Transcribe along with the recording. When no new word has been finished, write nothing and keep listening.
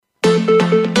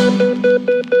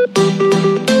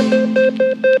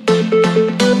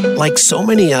Like so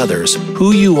many others,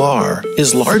 who you are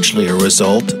is largely a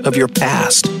result of your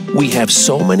past. We have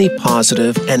so many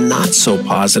positive and not so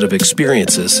positive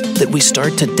experiences that we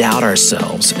start to doubt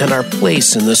ourselves and our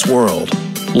place in this world.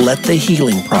 Let the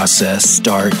healing process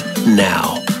start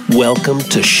now. Welcome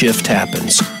to Shift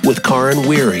Happens with Karin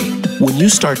Weary. When you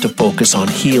start to focus on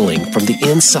healing from the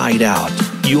inside out,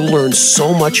 you'll learn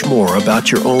so much more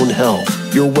about your own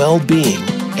health, your well-being,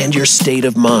 and your state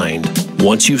of mind.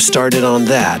 Once you've started on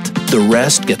that, the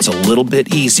rest gets a little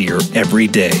bit easier every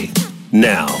day.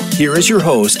 Now, here is your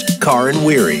host, Karin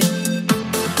Weary.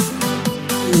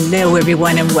 Hello,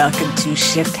 everyone, and welcome to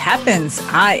Shift Happens.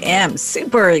 I am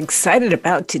super excited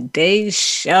about today's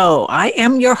show. I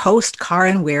am your host,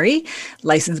 Karin Weary,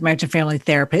 licensed marriage and family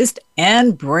therapist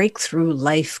and breakthrough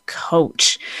life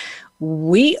coach.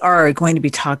 We are going to be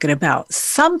talking about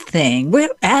something. We're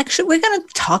going to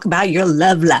talk about your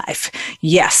love life.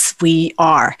 Yes, we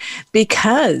are.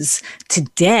 Because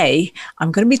today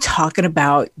I'm going to be talking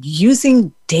about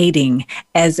using dating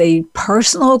as a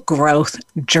personal growth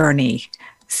journey.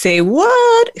 Say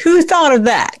what? Who thought of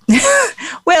that?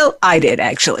 Well, I did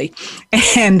actually.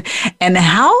 And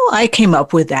how I came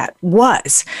up with that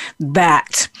was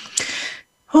that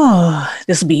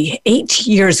this will be 8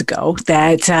 years ago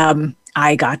that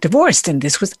I got divorced, and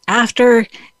this was after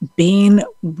being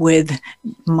with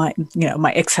my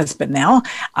ex-husband now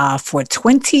for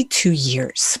 22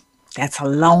 years. That's a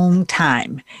long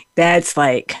time. That's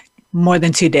like more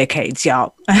than 2 decades,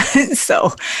 y'all.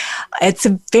 So it's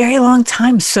a very long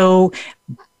time. So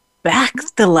back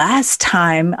the last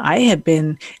time I had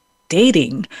been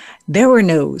dating, there were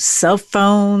no cell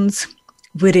phones.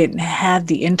 We didn't have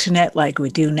the internet like we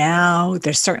do now.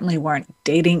 There certainly weren't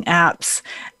dating apps.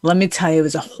 Let me tell you, it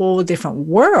was a whole different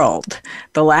world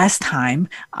the last time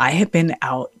I had been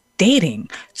out dating.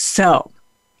 So,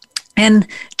 and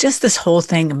just this whole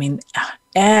thing,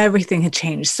 everything had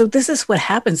changed. So this is what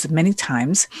happens many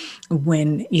times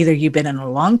when either you've been in a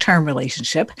long-term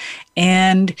relationship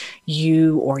and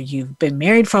you've been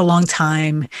married for a long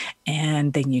time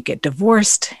and then you get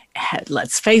divorced.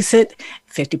 Let's face it,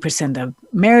 50% of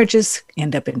marriages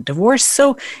end up in divorce.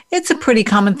 So it's a pretty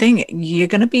common thing. You're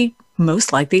going to be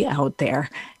most likely out there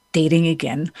dating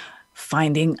again,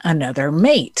 finding another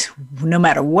mate, no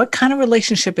matter what kind of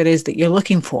relationship it is that you're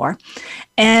looking for.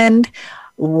 And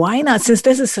why not? Since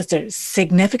this is such a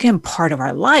significant part of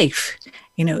our life,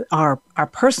 our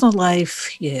personal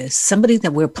life is somebody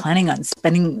that we're planning on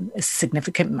spending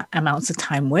significant amounts of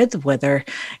time with, whether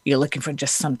you're looking for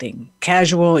just something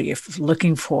casual, or you're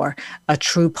looking for a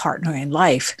true partner in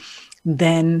life,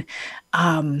 then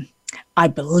I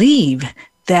believe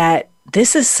that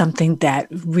this is something that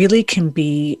really can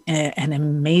be an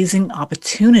amazing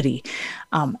opportunity.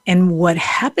 And what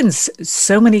happens in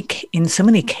so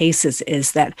many cases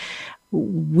is that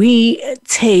we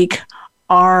take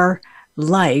our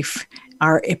life,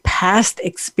 our past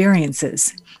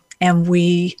experiences, and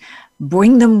we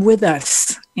bring them with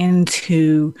us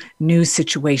into new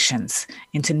situations,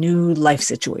 into new life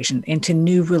situations, into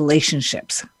new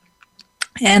relationships.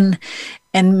 And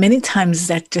many times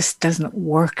that just doesn't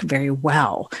work very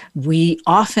well. We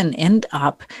often end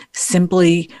up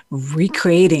simply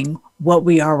recreating what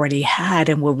we already had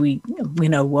and what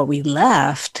we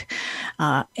left,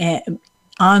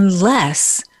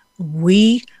 unless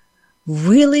we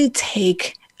really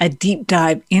take a deep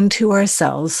dive into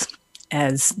ourselves.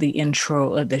 As the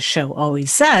intro of the show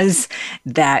always says,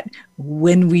 that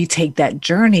when we take that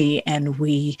journey and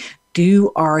we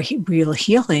do our real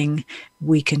healing,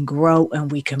 we can grow and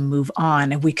we can move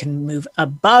on and we can move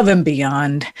above and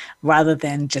beyond rather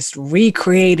than just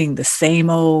recreating the same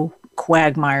old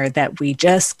quagmire that we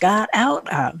just got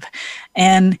out of.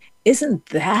 And isn't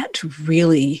that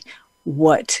really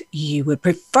what you would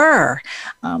prefer?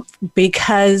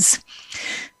 Because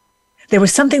there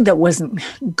was something that wasn't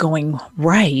going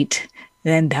right,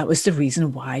 then that was the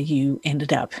reason why you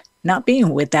ended up not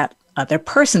being with that other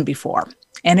person before.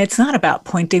 And it's not about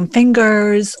pointing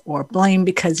fingers or blame,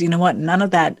 because you know what? None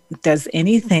of that does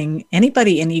anybody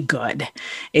any good.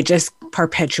 It just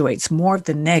perpetuates more of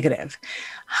the negative.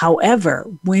 However,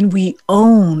 when we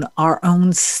own our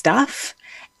own stuff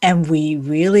and we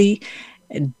really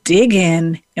dig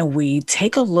in and we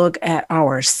take a look at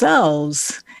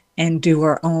ourselves and do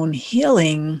our own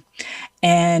healing,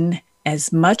 and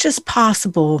as much as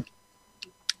possible,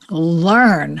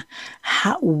 learn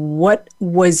what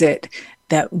was it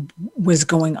that was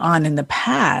going on in the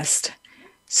past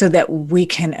so that we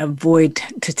can avoid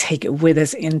to take it with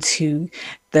us into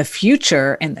the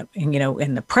future and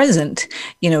in the present,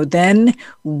 then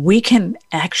we can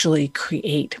actually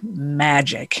create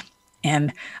magic.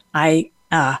 And I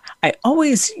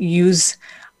always use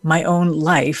my own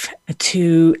life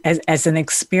as an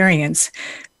experience,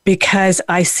 because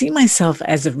I see myself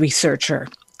as a researcher,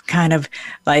 kind of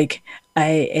like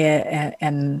a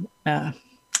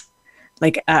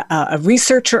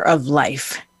researcher of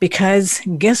life. Because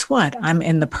guess what? I'm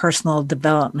in the personal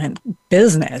development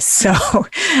business. So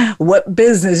what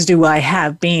business do I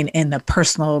have being in the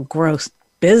personal growth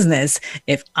business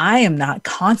if I am not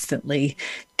constantly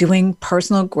doing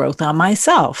personal growth on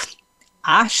myself?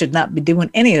 I should not be doing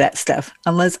any of that stuff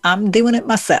unless I'm doing it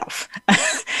myself.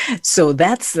 So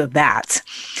that's that.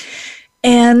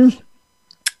 And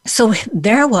so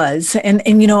there was, and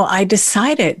I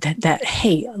decided that,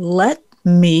 hey, let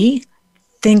me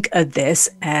think of this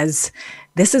as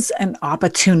this is an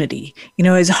opportunity.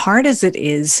 As hard as it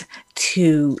is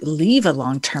to leave a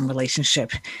long-term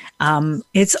relationship,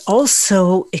 it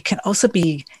can also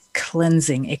be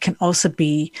cleansing. It can also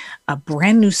be a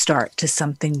brand new start to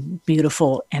something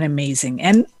beautiful and amazing.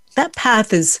 And that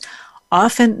path is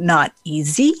often not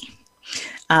easy.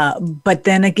 But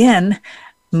then again,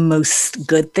 most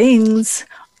good things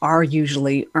are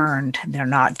usually earned. They're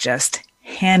not just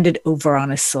handed over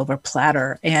on a silver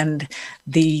platter. And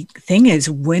the thing is,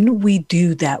 when we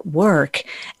do that work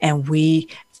and we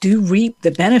do reap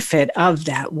the benefit of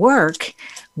that work,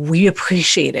 we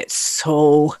appreciate it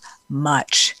so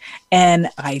much. And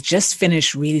I just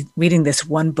finished reading this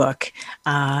one book.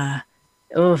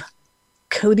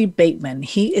 Cody Bateman.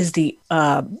 He is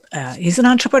he's an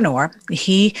entrepreneur.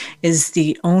 He is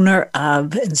the owner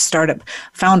of and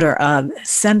founder of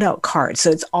Send Out Cards. So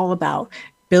it's all about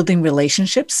building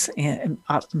relationships, and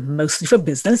mostly for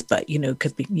business, but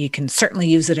you can certainly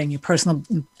use it in your personal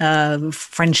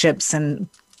friendships and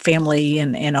family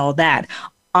and all that,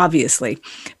 obviously.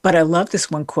 But I love this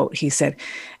one quote. He said,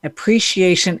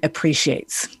 "Appreciation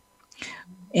appreciates."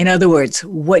 In other words,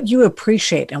 what you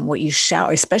appreciate and what you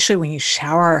shower, especially when you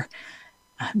shower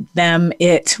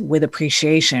it with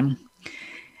appreciation,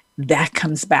 that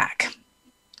comes back.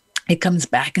 It comes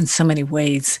back in so many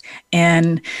ways.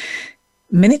 And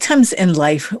many times in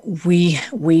life,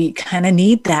 we kind of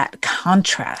need that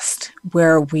contrast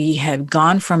where we have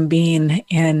gone from being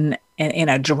in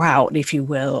a drought, if you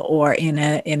will, or in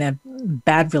a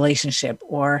bad relationship,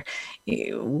 or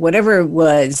whatever it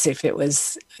was. If it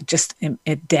was just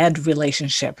a dead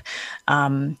relationship,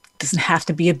 doesn't have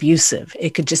to be abusive.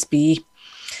 It could just be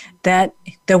that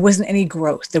there wasn't any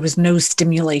growth, there was no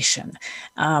stimulation.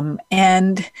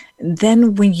 And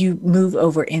then when you move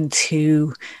over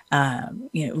into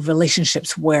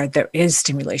relationships where there is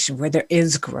stimulation, where there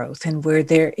is growth, and where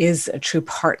there is a true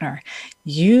partner,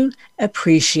 you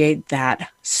appreciate that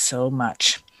so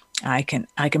much. I can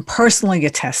personally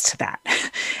attest to that.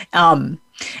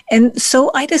 And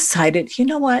so I decided, you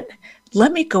know what?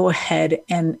 Let me go ahead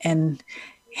and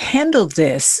handle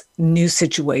this new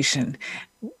situation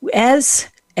as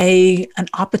an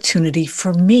opportunity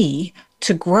for me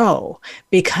to grow,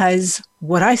 because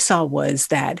what I saw was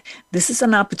that this is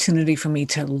an opportunity for me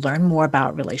to learn more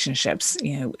about relationships,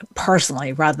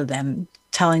 personally, rather than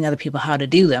telling other people how to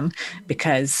do them,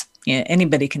 because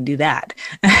anybody can do that.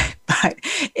 But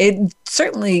it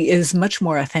certainly is much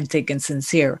more authentic and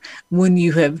sincere when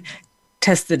you have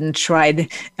tested and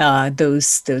tried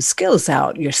those skills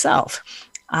out yourself.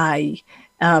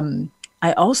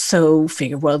 I also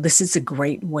figured, well, this is a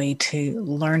great way to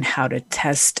learn how to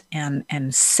test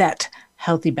and set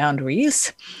healthy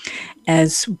boundaries,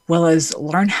 as well as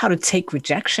learn how to take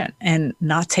rejection and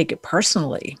not take it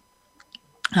personally.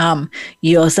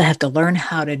 You also have to learn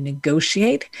how to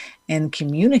negotiate and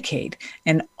communicate.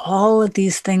 And all of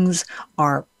these things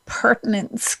are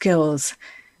pertinent skills,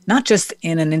 not just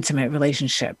in an intimate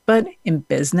relationship, but in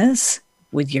business,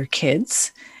 with your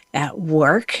kids, at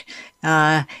work,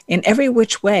 in every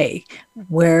which way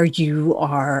where you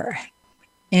are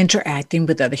interacting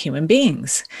with other human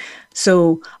beings.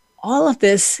 So all of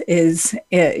this is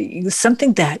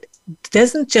something that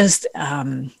doesn't just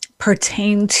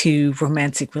pertain to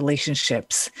romantic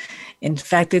relationships. In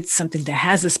fact, it's something that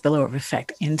has a spillover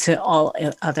effect into all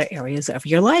other areas of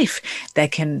your life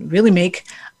that can really make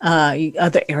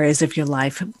other areas of your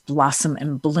life blossom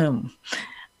and bloom.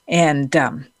 And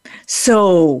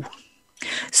so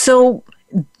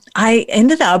I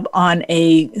ended up on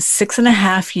a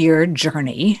 6.5-year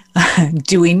journey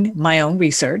doing my own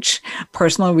research,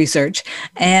 personal research.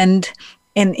 And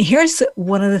here's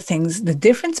one of the things, the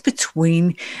difference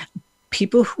between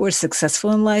people who are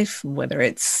successful in life, whether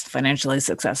it's financially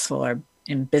successful or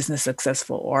in business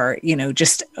successful, or,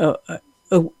 just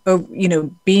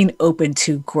being open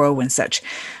to grow and such.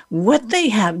 What they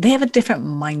have a different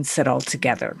mindset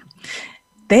altogether.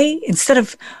 They, instead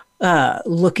of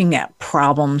looking at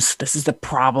problems, this is the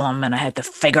problem, and I had to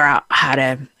figure out how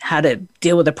to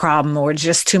deal with the problem, or it's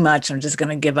just too much, I'm just going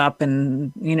to give up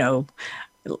and,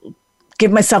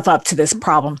 give myself up to this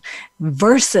problem,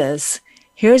 versus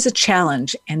here's a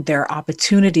challenge and there are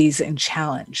opportunities in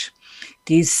challenge.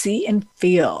 Do you see and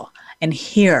feel and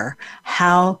hear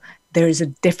how there's a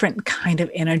different kind of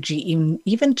energy,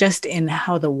 even just in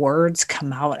how the words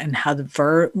come out and how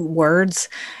the words,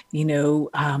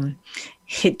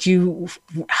 hit you,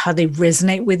 how they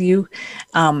resonate with you.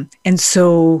 And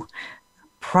so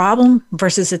problem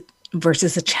versus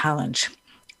a challenge,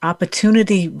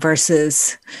 opportunity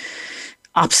versus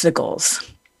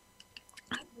obstacles,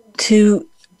 two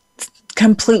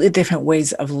completely different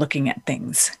ways of looking at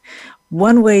things.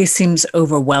 One way seems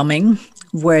overwhelming,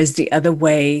 whereas the other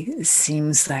way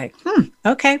seems like,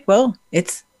 okay, well,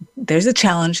 there's a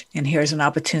challenge and here's an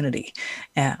opportunity.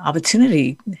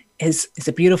 Opportunity is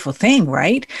a beautiful thing,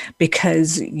 right?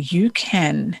 Because you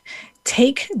can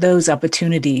take those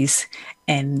opportunities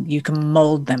and you can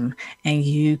mold them and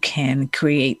you can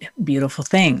create beautiful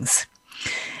things.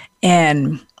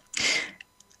 And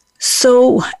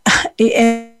so,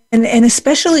 and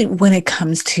especially when it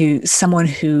comes to someone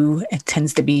who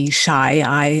tends to be shy,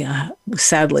 I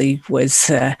sadly was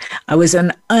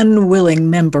an unwilling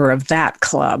member of that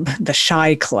club, the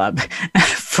Shy Club,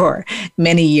 for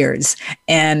many years.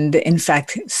 And in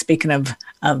fact, speaking of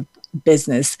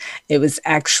business, it was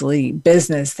actually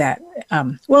business that,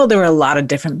 there were a lot of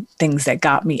different things that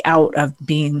got me out of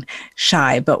being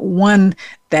shy, but one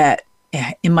that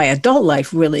in my adult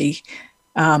life really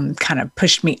kind of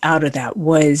pushed me out of that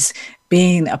was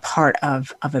being a part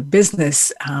of a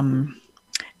business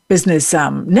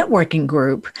networking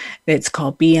group that's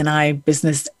called BNI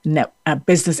Business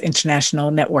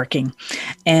International Networking,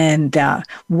 and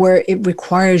where it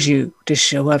requires you to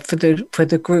show up for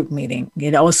the group meeting.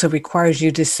 It also requires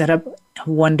you to set up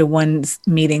one-to-one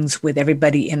meetings with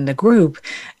everybody in the group,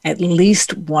 at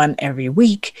least one every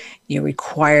week. You're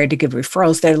required to give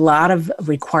referrals. There are a lot of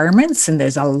requirements, and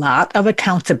there's a lot of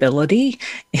accountability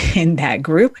in that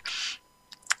group.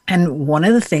 And one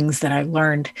of the things that I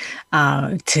learned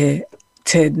to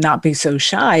not be so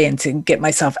shy and to get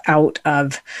myself out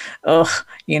of, I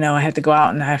have to go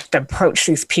out and I have to approach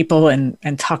these people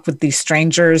and talk with these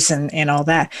strangers and all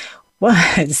that,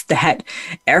 was that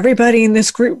everybody in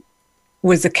this group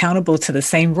was accountable to the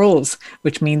same rules,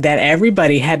 which means that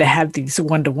everybody had to have these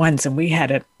one-to-ones, and we had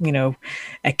to,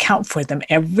 account for them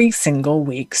every single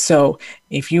week. So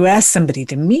if you ask somebody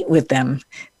to meet with them,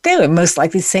 they would most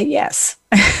likely say yes.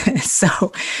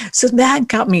 So that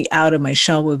got me out of my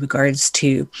shell with regards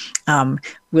to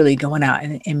really going out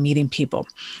and meeting people.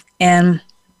 And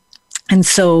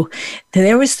so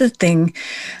there was the thing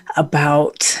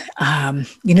about,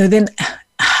 then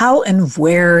how and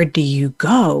where do you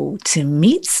go to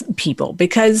meet people?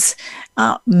 Because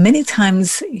many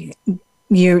times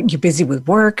you're busy with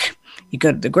work. You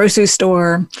go to the grocery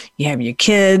store, you have your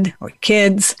kid or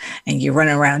kids, and you run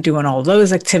around doing all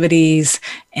those activities,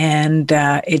 and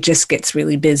it just gets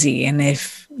really busy. And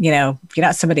if you're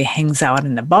not somebody who hangs out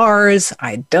in the bars,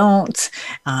 I don't,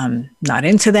 not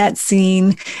into that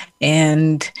scene,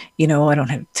 and I don't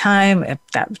have time.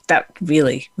 That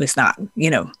really was not,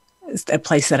 a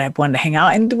place that I wanted to hang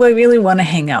out. And do I really want to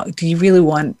hang out? Do you really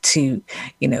want to,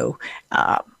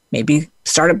 maybe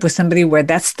start up with somebody where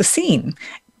that's the scene?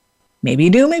 Maybe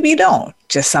you do, maybe you don't.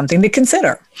 Just something to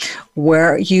consider.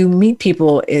 Where you meet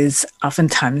people is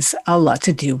oftentimes a lot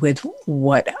to do with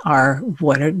what are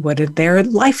their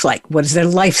life like? What is their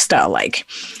lifestyle like?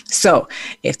 So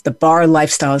if the bar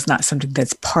lifestyle is not something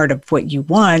that's part of what you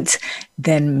want,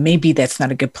 then maybe that's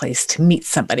not a good place to meet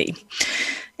somebody,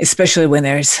 especially when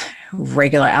there's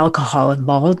regular alcohol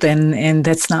involved, and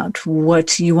that's not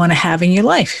what you want to have in your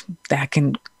life. That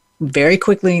can very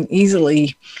quickly and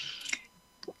easily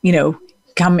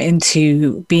come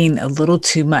into being a little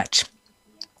too much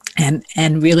and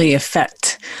really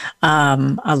affect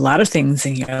a lot of things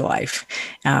in your life,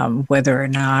 whether or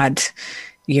not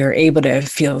you're able to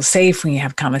feel safe when you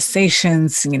have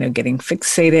conversations, getting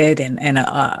fixated and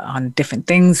on different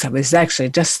things. I was actually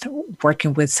just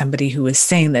working with somebody who was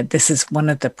saying that this is one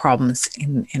of the problems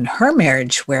in her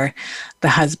marriage, where the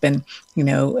husband,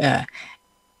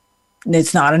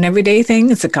 it's not an everyday thing.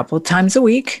 It's a couple of times a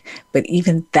week, but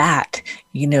even that,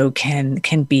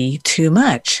 can be too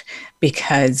much,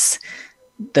 because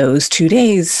those 2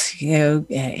 days,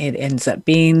 it ends up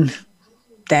being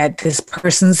that this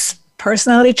person's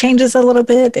personality changes a little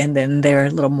bit, and then they're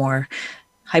a little more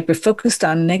hyper-focused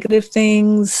on negative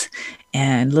things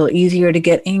and a little easier to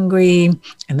get angry.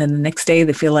 And then the next day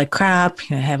they feel like crap,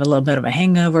 have a little bit of a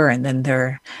hangover, and then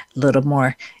they're a little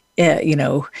more,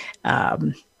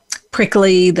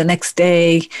 prickly the next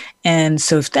day. And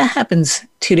so if that happens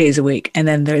 2 days a week, and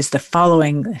then there's the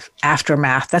following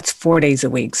aftermath, that's 4 days a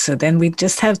week. So then we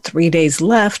just have 3 days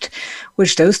left,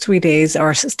 which those 3 days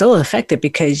are still affected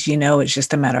because, it's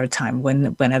just a matter of time.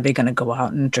 When are they going to go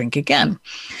out and drink again?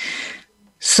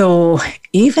 So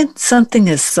even something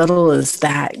as subtle as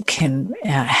that can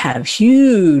have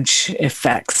huge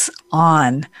effects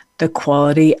on the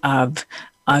quality of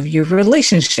your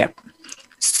relationship.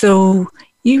 So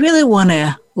you really want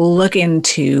to look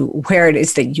into where it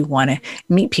is that you want to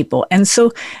meet people. And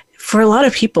so for a lot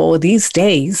of people these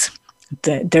days,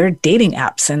 there are dating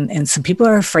apps, and some people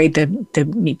are afraid to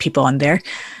meet people on there.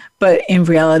 But in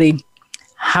reality,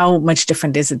 how much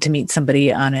different is it to meet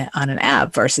somebody on an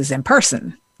app versus in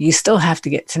person? You still have to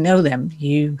get to know them.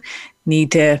 You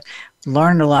need to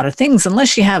learn a lot of things,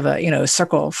 unless you have a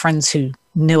circle of friends who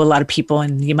know a lot of people,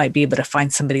 and you might be able to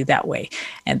find somebody that way.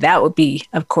 And that would be,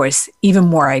 of course, even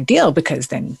more ideal, because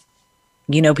then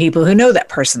you know people who know that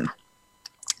person.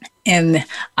 And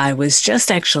I was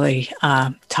just actually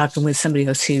talking with somebody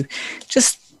else who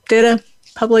just did a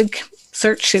public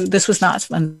search. This was not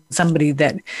somebody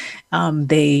that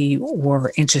they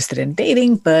were interested in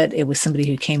dating, but it was somebody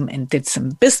who came and did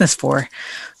some business for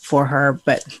her.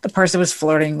 But the person was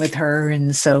flirting with her,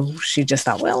 and so she just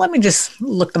thought, well, let me just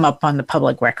look them up on the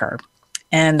public record.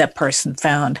 And that person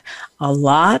found a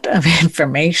lot of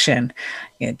information,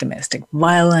 domestic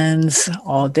violence,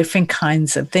 all different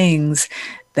kinds of things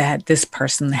that this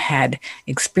person had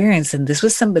experienced. And this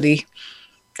was somebody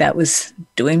that was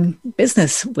doing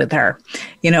business with her,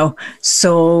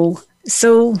 So,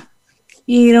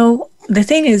 the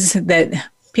thing is that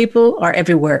people are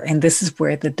everywhere, and this is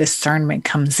where the discernment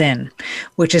comes in,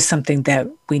 which is something that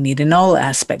we need in all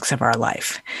aspects of our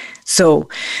life. So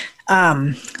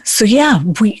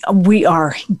we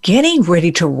are getting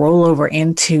ready to roll over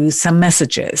into some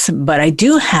messages, but I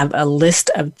do have a list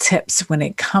of tips when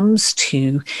it comes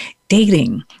to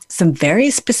dating, some very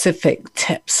specific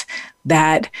tips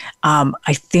that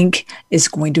I think is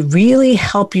going to really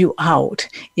help you out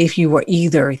if you are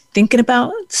either thinking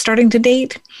about starting to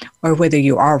date or whether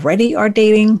you already are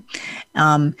dating.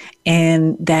 And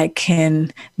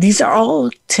these are all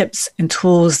tips and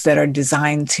tools that are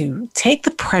designed to take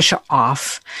the pressure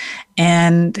off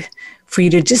and for you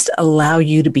to just allow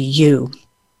you to be you.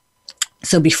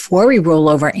 So before we roll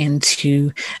over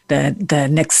into the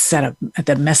next set of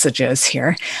the messages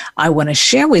here, I want to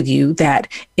share with you that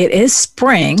it is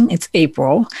spring, it's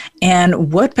April,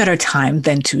 and what better time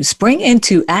than to spring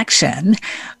into action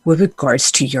with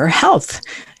regards to your health.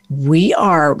 We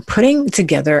are putting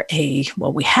together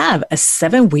we have a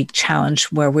 7-week challenge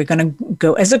where we're going to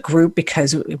go as a group,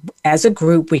 because as a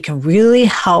group, we can really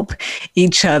help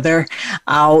each other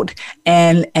out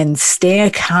and stay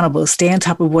accountable, stay on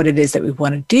top of what it is that we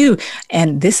want to do.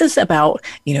 And this is about,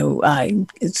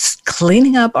 it's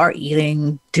cleaning up our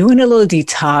eating, doing a little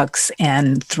detox,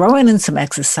 and throwing in some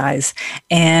exercise.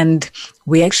 And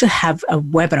we actually have a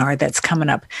webinar that's coming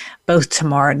up both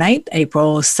tomorrow night,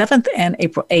 April 7th and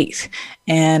April 8th.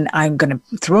 And I'm going to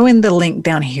throw in the link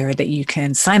down here that you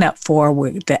can sign up for.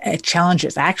 The challenge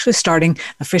is actually starting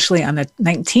officially on the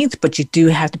 19th, but you do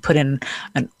have to put in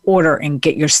an order and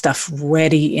get your stuff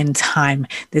ready in time.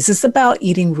 This is about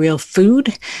eating real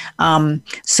food.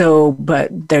 But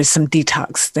there's some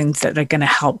detox things that are going to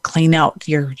help clean out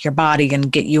your body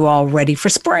and get you all ready for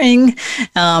spring.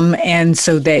 And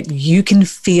so that you can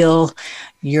feel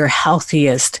your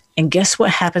healthiest. And guess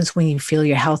what happens when you feel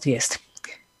your healthiest?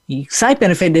 The side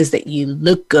benefit is that you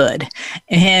look good.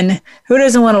 And who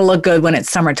doesn't want to look good when it's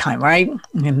summertime, right?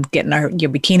 And getting your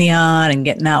bikini on and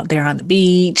getting out there on the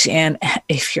beach. And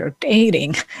if you're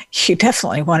dating, you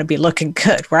definitely want to be looking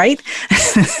good, right?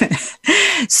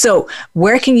 So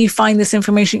where can you find this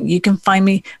information? You can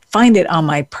find it on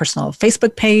my personal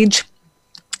Facebook page.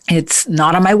 It's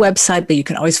not on my website, but you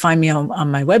can always find me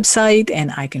on my website,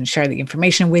 and I can share the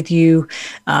information with you.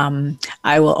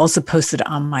 I will also post it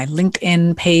on my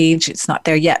LinkedIn page. It's not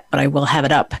there yet, but I will have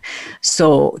it up.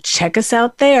 So check us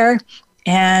out there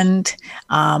and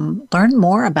learn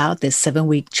more about this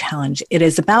 7-week challenge. It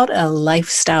is about a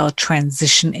lifestyle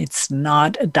transition. It's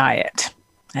not a diet.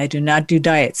 I do not do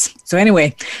diets. So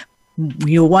anyway,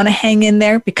 you'll want to hang in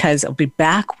there, because I'll be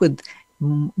back with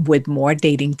more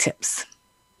dating tips.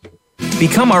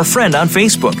 Become our friend on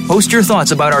Facebook. Post your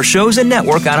thoughts about our shows and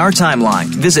network on our timeline.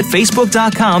 Visit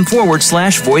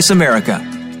facebook.com/Voice America.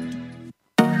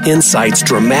 Insight's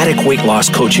dramatic weight loss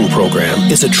coaching program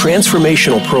is a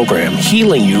transformational program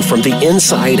healing you from the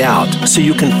inside out so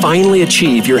you can finally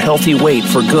achieve your healthy weight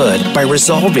for good by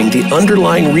resolving the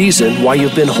underlying reason why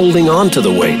you've been holding on to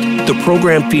the weight. The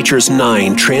program features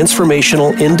 9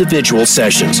 transformational individual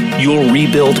sessions. You'll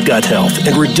rebuild gut health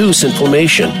and reduce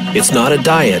inflammation. It's not a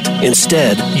diet.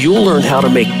 Instead, you'll learn how to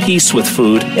make peace with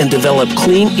food and develop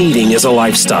clean eating as a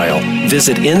lifestyle.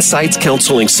 Visit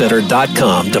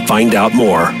InsightsCounselingCenter.com to find out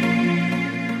more.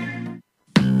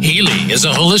 Healy is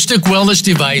a holistic wellness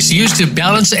device used to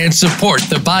balance and support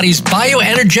the body's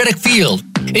bioenergetic field.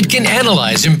 It can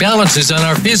analyze imbalances on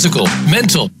our physical,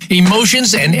 mental,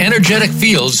 emotions, and energetic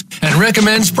fields and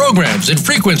recommends programs and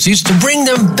frequencies to bring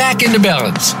them back into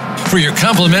balance. For your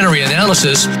complimentary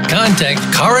analysis, contact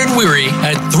Karen Weary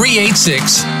at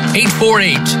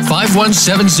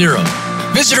 386-848-5170.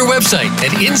 Visit her website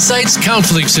at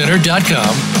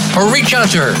InsightsCounselingCenter.com or reach out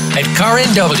to her at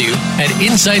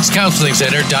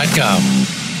KarenW@InsightsCounselingCenter.com.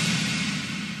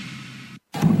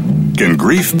 Can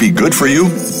grief be good for you?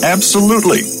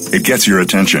 Absolutely. It gets your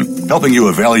attention, helping you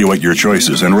evaluate your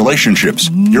choices and relationships.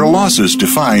 Your losses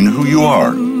define who you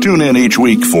are. Tune in each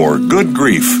week for Good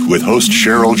Grief with host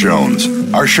Cheryl Jones.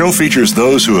 Our show features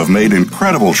those who have made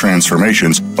incredible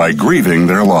transformations by grieving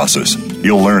their losses.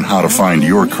 You'll learn how to find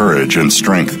your courage and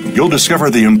strength. You'll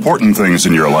discover the important things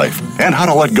in your life and how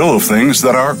to let go of things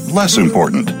that are less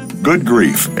important. Good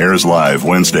Grief airs live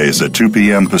Wednesdays at 2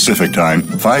 p.m. Pacific Time,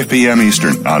 5 p.m.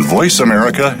 Eastern on Voice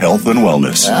America Health and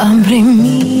Wellness.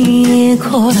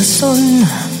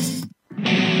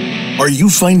 Are you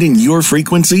finding your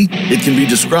frequency? It can be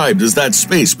described as that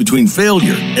space between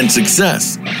failure and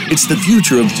success. It's the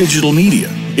future of digital media.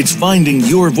 It's finding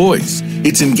your voice.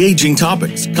 It's engaging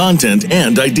topics, content,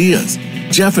 and ideas.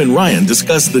 Jeff and Ryan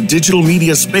discuss the digital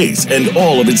media space and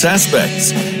all of its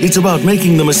aspects. It's about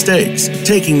making the mistakes,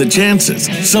 taking the chances,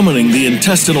 summoning the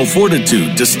intestinal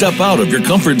fortitude to step out of your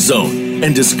comfort zone,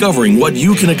 and discovering what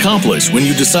you can accomplish when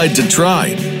you decide to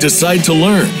try, decide to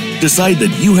learn, decide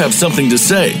that you have something to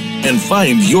say, and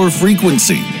find your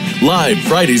frequency. Live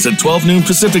Fridays at 12 noon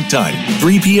Pacific Time,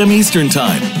 3 p.m. Eastern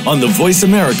Time on the Voice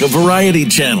America Variety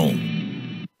Channel.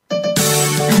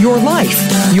 Your life,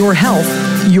 your health,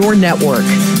 your network.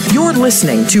 You're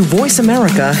listening to Voice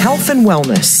America Health and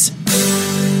Wellness.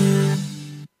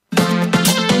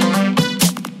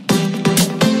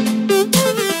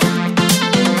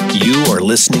 You are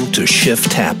listening to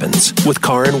Shift Happens with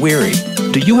Karen Weary.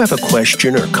 Do you have a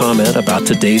question or comment about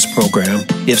today's program?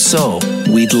 If so,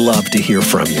 we'd love to hear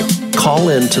from you. Call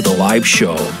in to the live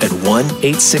show at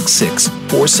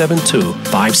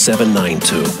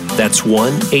 1-866-472-5792. That's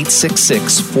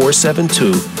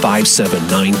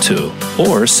 1-866-472-5792.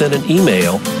 Or send an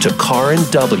email to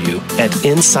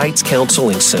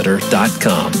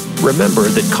KarenW@InsightsCounselingCenter.com. Remember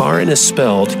that Karen is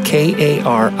spelled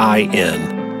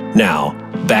Karin. Now,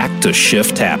 back to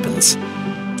Shift Happens.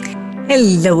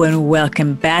 Hello and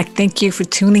welcome back. Thank you for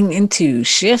tuning into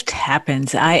Shift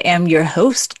Happens. I am your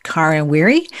host, Karen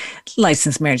Weary,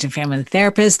 licensed marriage and family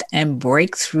therapist and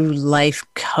breakthrough life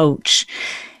coach.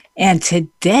 And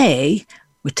today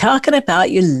we're talking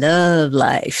about your love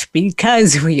life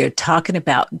because we are talking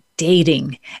about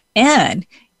dating and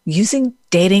using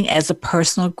dating as a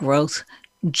personal growth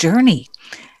journey.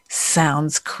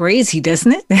 Sounds crazy,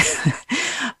 doesn't it?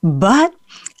 But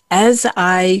as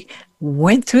I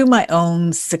went through my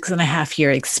own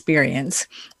 6.5-year experience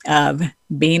of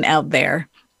being out there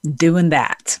doing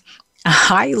that,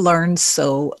 I learned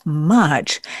so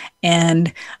much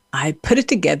and I put it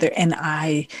together, and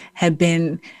I have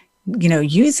been,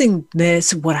 using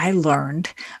this, what I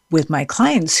learned with my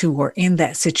clients who were in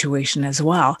that situation as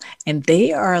well. And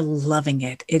they are loving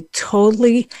it. It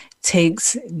totally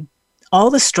takes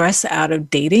all the stress out of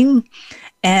dating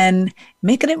and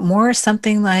making it more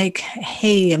something like,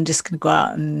 hey, I'm just going to go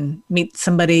out and meet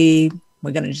somebody.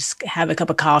 We're going to just have a cup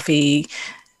of coffee,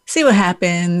 see what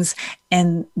happens.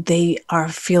 And they are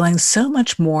feeling so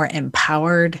much more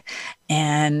empowered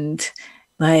and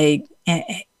empowered.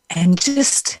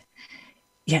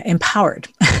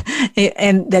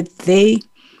 And that they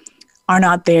are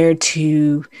not there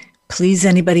to please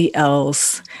anybody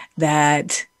else,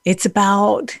 that it's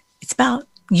about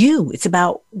you. It's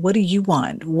about, what do you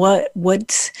want? What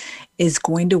is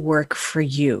going to work for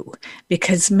you?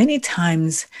 Because many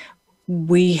times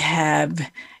we have,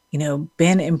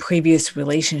 been in previous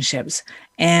relationships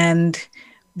and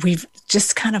we've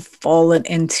just kind of fallen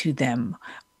into them,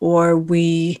 or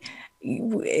we've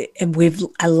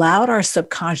allowed our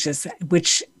subconscious,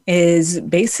 which is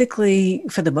basically,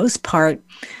 for the most part,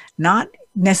 not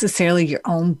necessarily your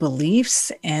own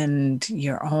beliefs and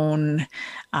your own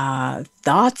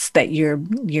thoughts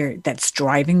that's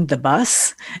driving the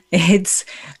bus. It's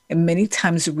many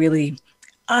times really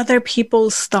other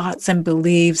people's thoughts and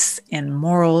beliefs and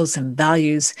morals and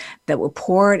values that were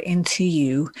poured into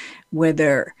you,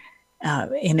 whether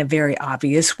in a very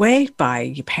obvious way by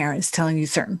your parents telling you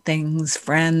certain things,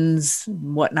 friends,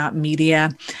 whatnot,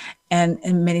 media, and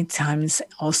many times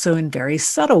also in very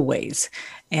subtle ways.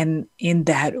 And in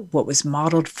that, what was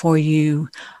modeled for you,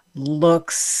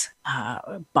 looks,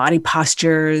 body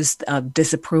postures of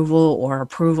disapproval or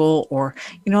approval, or,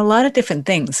 a lot of different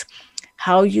things,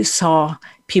 how you saw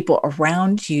people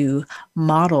around you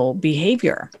model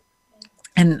behavior.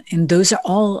 And those are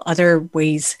all other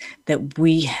ways that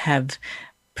we have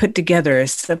put together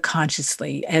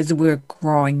subconsciously as we're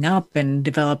growing up and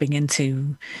developing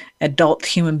into adult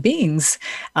human beings,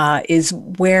 is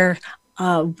where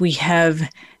we have,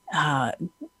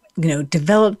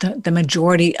 developed the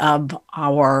majority of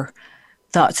our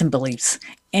thoughts and beliefs.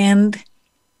 And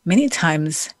many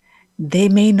times they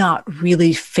may not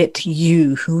really fit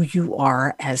you, who you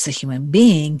are as a human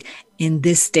being in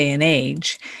this day and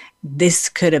age. This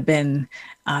could have been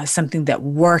something that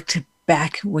worked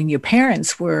back when your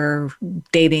parents were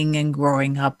dating and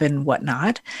growing up and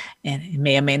whatnot. And it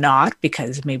may or may not,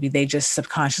 because maybe they just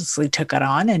subconsciously took it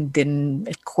on and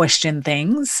didn't question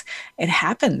things. It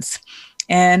happens.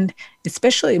 And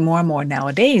especially more and more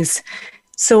nowadays.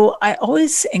 So I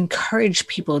always encourage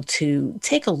people to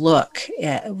take a look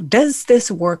at, does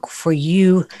this work for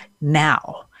you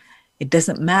now? It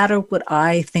doesn't matter what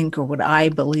I think or what I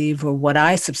believe or what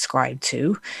I subscribe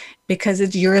to, because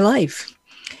it's your life.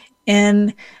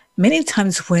 And many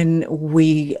times when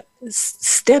we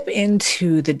step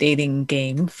into the dating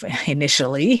game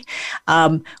initially,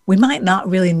 we might not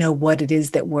really know what it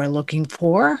is that we're looking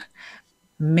for.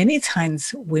 Many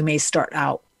times we may start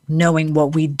out knowing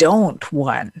what we don't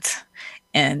want.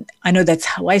 And I know that's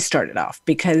how I started off,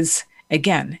 because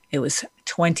again, it was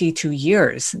 22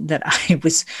 years that I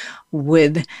was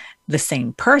with the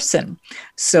same person.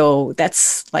 So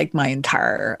that's like my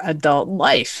entire adult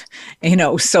life,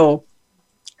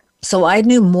 so I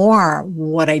knew more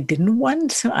what I didn't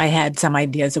want. I had some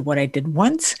ideas of what I did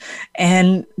want.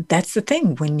 And that's the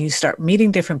thing. When you start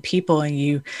meeting different people and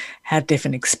you have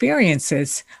different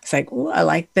experiences, it's like, oh, I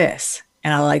like this,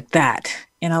 and I like that,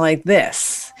 and I like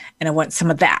this, and I want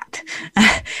some of that.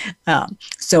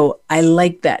 So I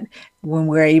like that when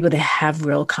we're able to have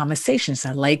real conversations.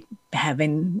 I like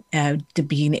having to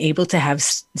being able to have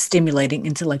stimulating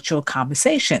intellectual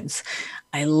conversations.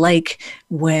 I like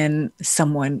when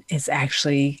someone is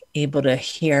actually able to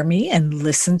hear me and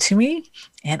listen to me,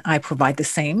 and I provide the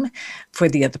same for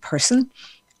the other person.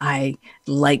 I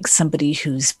like somebody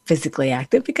who's physically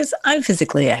active because I'm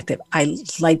physically active. I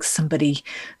like somebody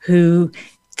who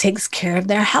takes care of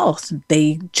their health.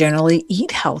 They generally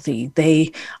eat healthy.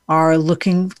 They are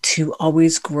looking to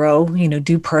always grow,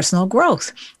 do personal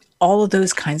growth. All of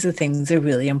those kinds of things are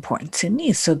really important to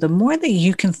me. So the more that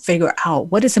you can figure out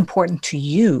what is important to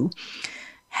you,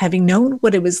 having known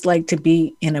what it was like to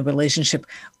be in a relationship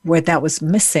where that was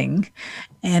missing,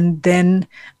 and then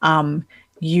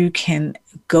you can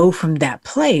go from that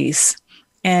place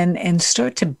and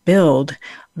start to build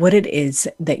what it is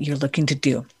that you're looking to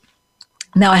do.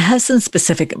 Now, I have some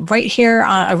specific right here.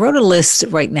 I wrote a list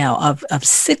right now of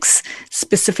 6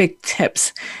 specific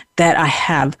tips that I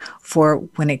have for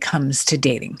when it comes to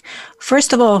dating.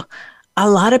 First of all, a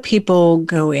lot of people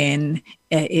go in,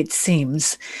 it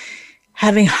seems,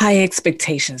 having high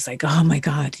expectations, like, oh my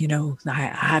God, I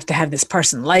have to have this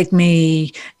person like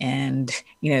me. And,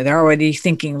 they're already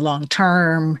thinking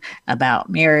long-term about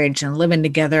marriage and living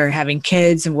together, having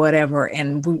kids and whatever.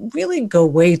 And we really go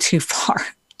way too far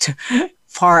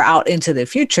out into the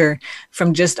future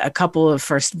from just a couple of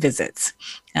first visits,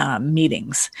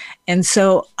 meetings. And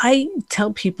so I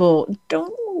tell people,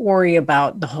 don't worry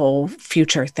about the whole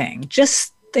future thing.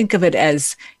 Just think of it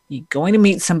as you're going to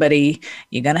meet somebody,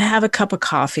 you're going to have a cup of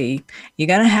coffee, you're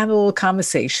going to have a little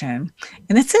conversation,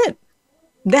 and that's it.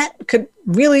 That could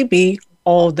really be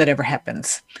all that ever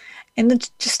happens. And then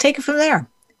just take it from there.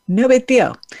 No big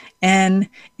deal. And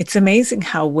it's amazing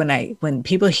how when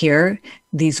people hear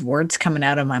these words coming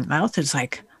out of my mouth, it's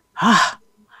like,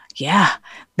 yeah,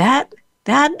 that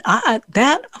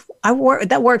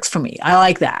works for me. I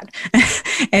like that.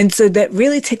 And so that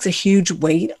really takes a huge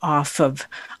weight off of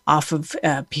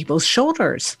people's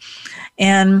shoulders.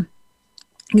 And,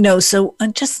 so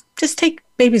just take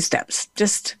baby steps,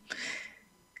 just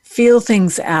feel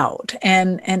things out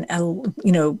and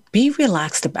be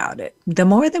relaxed about it. The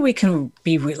more that we can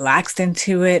be relaxed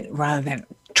into it rather than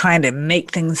trying to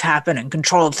make things happen and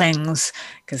control things,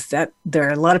 because that there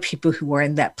are a lot of people who are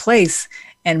in that place.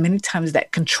 And many times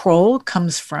that control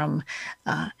comes from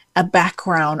a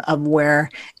background of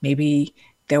where maybe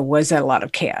there was a lot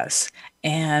of chaos,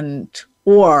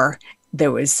 or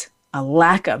there was a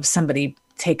lack of somebody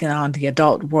taking on the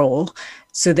adult role,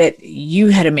 so that you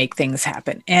had to make things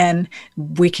happen. And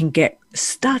we can get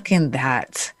stuck in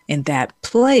that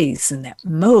place, in that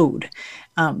mode.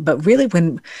 But really,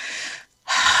 when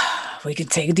we can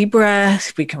take a deep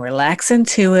breath, we can relax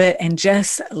into it and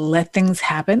just let things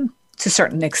happen to a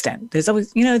certain extent. There's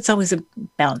always, it's always a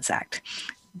balance act.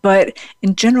 But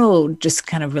in general, just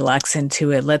kind of relax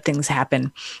into it, let things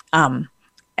happen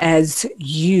as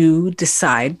you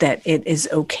decide that it is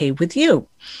okay with you.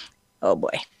 Oh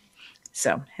boy.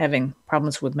 So having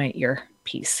problems with my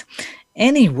earpiece.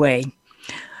 Anyway,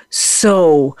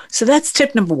 so that's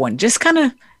tip number 1. Just kind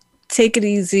of take it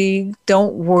easy.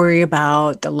 Don't worry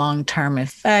about the long-term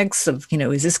effects of,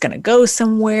 is this going to go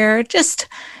somewhere? Just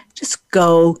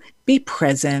go, be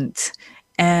present,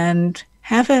 and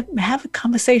have a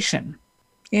conversation.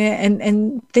 Yeah,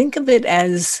 and think of it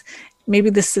as maybe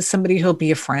this is somebody who'll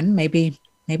be a friend, maybe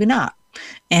not.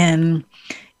 And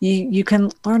you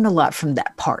can learn a lot from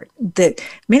that part. That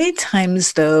many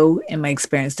times, though, in my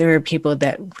experience, there are people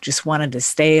that just wanted to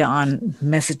stay on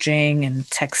messaging and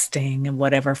texting and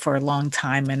whatever for a long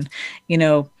time. And,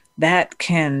 that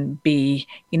can be,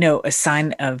 a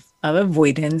sign of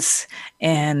avoidance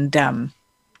and,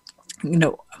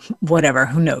 whatever,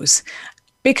 who knows?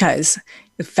 Because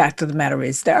the fact of the matter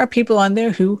is there are people on there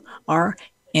who are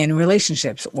in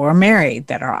relationships or married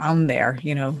that are on there,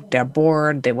 they're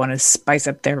bored. They want to spice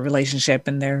up their relationship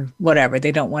and they're whatever.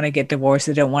 They don't want to get divorced.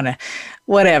 They don't want to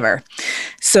whatever.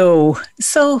 So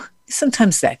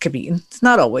sometimes that could be, it's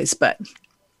not always, but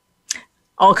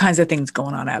all kinds of things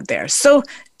going on out there. So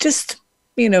just,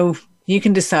 you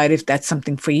can decide if that's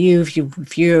something for you,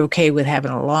 if you're okay with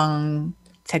having a long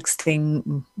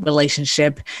texting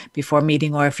relationship before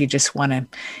meeting, or if you just want to,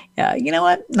 you know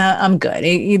what, no, I'm good.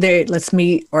 Either let's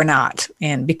meet or not.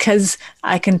 And because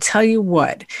I can tell you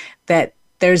that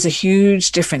there's a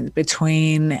huge difference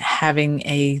between having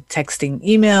a texting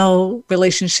email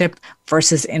relationship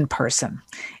versus in person.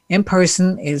 In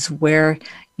person is where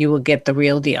you will get the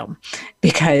real deal,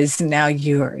 because now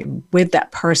you're with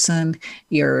that person,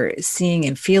 you're seeing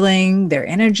and feeling their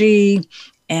energy,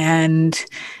 and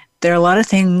there are a lot of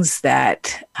things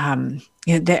that,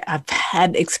 that I've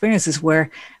had experiences where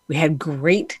we had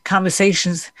great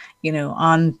conversations,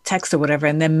 on text or whatever,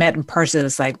 and then met in person.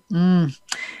 It's like,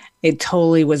 it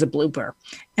totally was a blooper.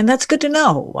 And that's good to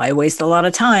know. Why waste a lot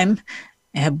of time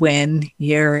when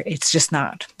it's just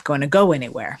not going to go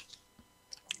anywhere?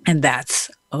 And that's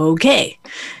okay.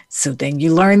 So then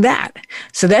you learn that.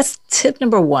 So that's tip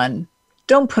number 1.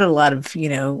 Don't put a lot of,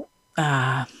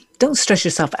 don't stress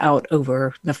yourself out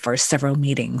over the first several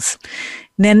meetings.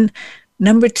 And then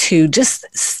number 2, just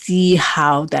see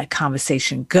how that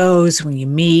conversation goes when you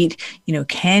meet.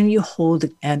 Can you hold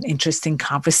an interesting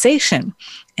conversation?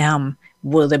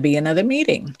 Will there be another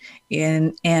meeting?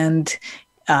 And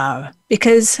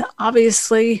because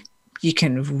obviously you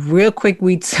can real quick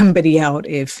weed somebody out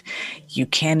if you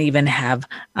can't even have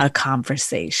a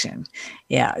conversation.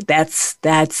 Yeah, that's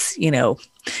then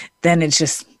it's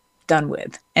just done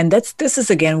with. And this is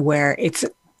again where it's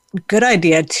a good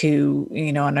idea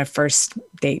to, on a first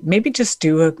date, maybe just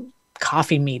do a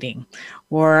coffee meeting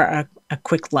or a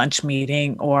quick lunch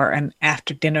meeting or an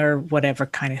after dinner, whatever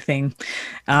kind of thing.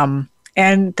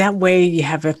 And that way you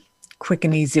have a quick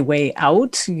and easy way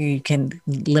out. You can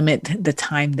limit the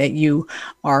time that you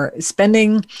are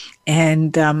spending,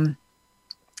 and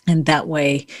that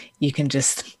way you can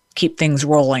just keep things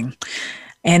rolling.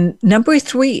 And number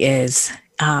 3 is,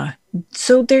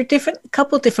 so there are a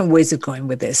couple of different ways of going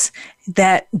with this.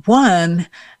 That one,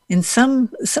 in some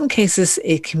cases,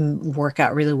 it can work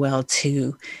out really well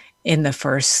to in the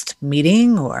first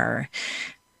meeting, or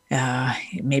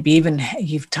maybe even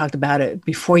you've talked about it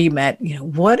before you met.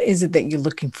 What is it that you're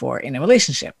looking for in a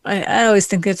relationship? I always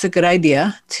think it's a good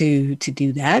idea to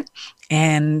do that,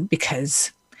 and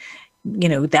because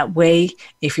that way,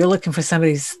 if you're looking for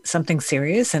something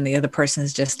serious and the other person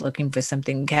is just looking for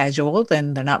something casual,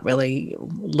 then they're not really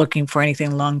looking for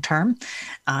anything long-term.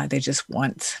 They just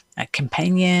want a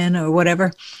companion or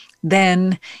whatever.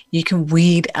 Then you can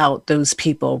weed out those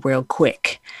people real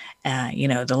quick.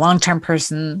 The long-term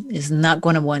person is not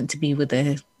going to want to be with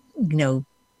a,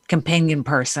 companion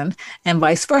person, and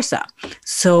vice versa.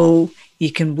 So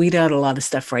you can weed out a lot of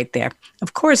stuff right there.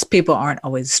 Of course, people aren't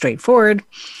always straightforward.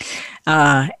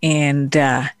 But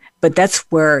that's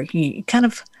where you kind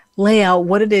of lay out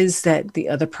what it is that the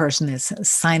other person is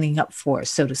signing up for,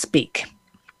 so to speak.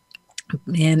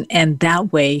 And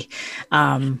that way,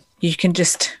 you can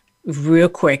just real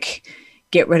quick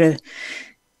get rid of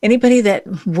anybody that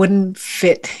wouldn't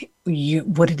fit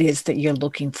what it is that you're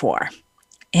looking for.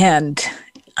 And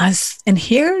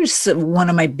here's one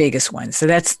of my biggest ones. So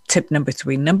that's tip number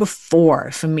 3. Number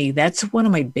 4 for me, that's one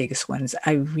of my biggest ones.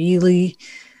 I really,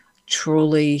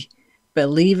 truly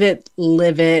believe it,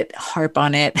 live it, harp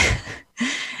on it.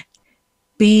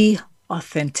 Be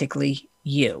authentically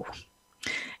you.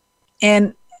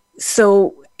 And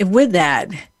so with that,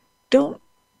 don't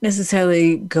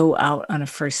necessarily go out on a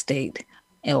first date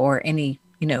or any,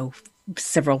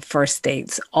 several first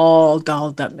dates all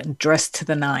dolled up and dressed to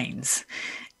the nines,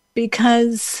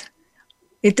 because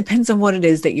it depends on what it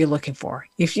is that you're looking for.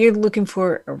 If you're looking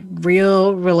for a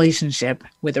real relationship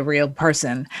with a real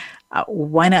person,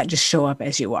 why not just show up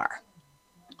as you are?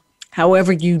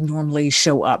 However you normally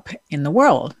show up in the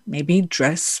world. Maybe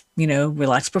dress,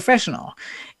 relaxed professional.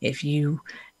 If you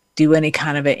do any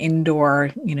kind of an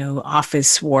indoor,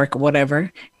 office work or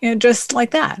whatever, just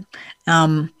like that.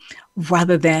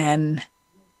 Rather than,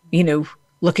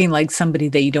 looking like somebody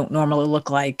that you don't normally look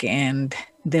like. And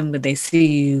then when they see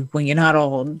you, when you're not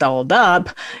all dolled up,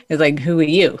 it's like, who are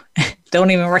you?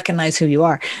 Don't even recognize who you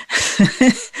are.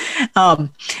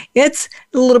 It's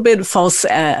a little bit false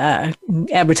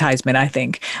advertisement, I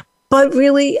think. But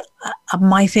really,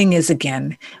 my thing is,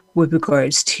 again, with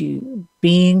regards to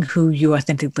being who you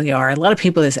authentically are. A lot of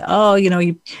people say,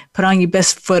 you put on your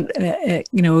best foot,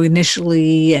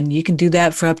 initially, and you can do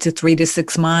that for up to 3 to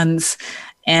 6 months,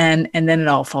 and then it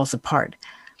all falls apart.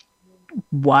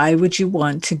 Why would you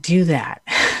want to do that?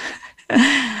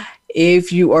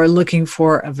 If you are looking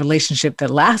for a relationship that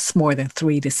lasts more than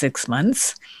 3 to 6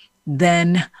 months,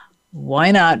 then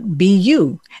why not be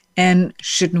you? And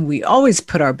shouldn't we always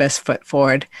put our best foot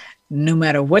forward, no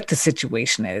matter what the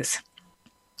situation is?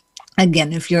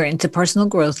 Again, if you're into personal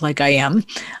growth like I am,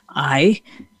 I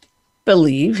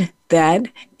believe that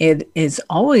it is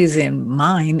always in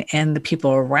mine and the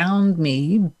people around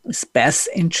me's best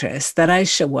interest that I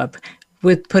show up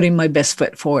with putting my best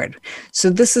foot forward. So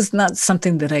this is not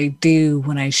something that I do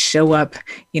when I show up,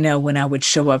 when I would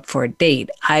show up for a date.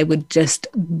 I would just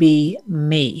be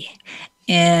me.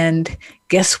 And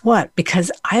guess what?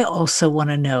 Because I also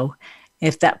want to know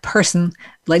if that person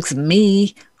likes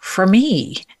me for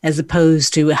me, as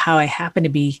opposed to how I happen to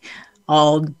be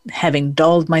all having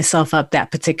dolled myself up that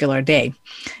particular day.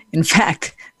 In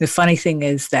fact, the funny thing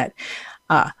is that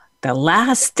the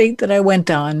last date that I went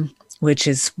on, which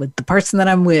is with the person that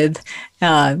I'm with,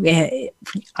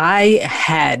 I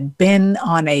had been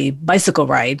on a bicycle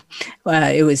ride.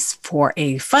 It was for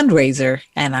a fundraiser,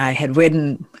 and I had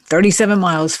ridden 37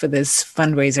 miles for this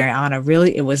fundraiser on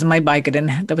it wasn't my bike.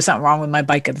 There was something wrong with my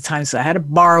bike at the time, so I had to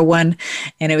borrow one,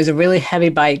 and it was a really heavy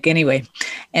bike anyway.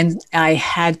 And I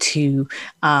had to,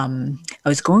 I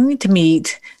was going to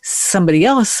meet somebody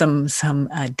else, some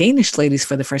Danish ladies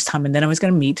for the first time, and then I was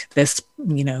going to meet this,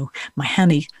 my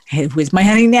honey, who is my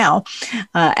honey now,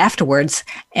 afterwards,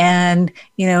 and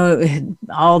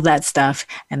all that stuff,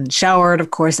 and showered,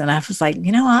 of course. And I was like,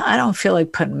 I don't feel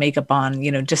like putting makeup on,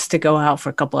 just to go out for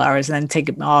a couple hours and then take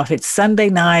it off. It's Sunday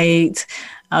night.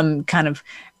 I'm kind of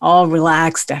all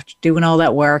relaxed after doing all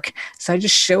that work, so I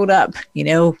just showed up,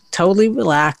 totally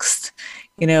relaxed.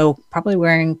 Probably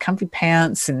wearing comfy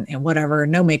pants and whatever,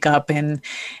 no makeup. And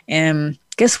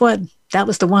guess what? That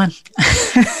was the one.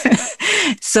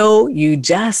 So you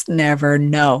just never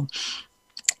know.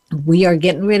 We are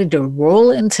getting ready to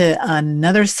roll into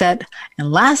another set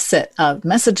and last set of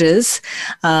messages.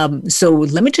 So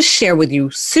let me just share with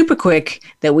you super quick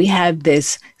that we have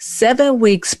this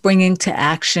 7-week Springing to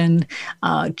Action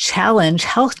challenge,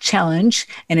 health challenge,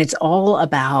 and it's all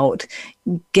about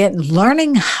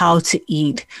learning how to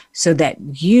eat so that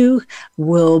you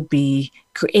will be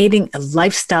creating a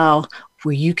lifestyle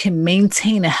where you can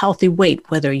maintain a healthy weight,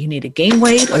 whether you need to gain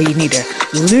weight or you need to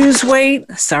lose weight.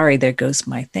 Sorry, there goes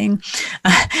my thing.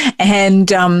 And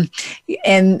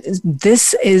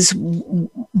this is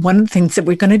one of the things that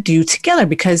we're going to do together,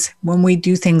 because when we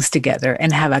do things together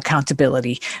and have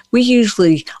accountability, we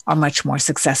usually are much more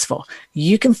successful.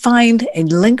 You can find a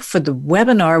link for the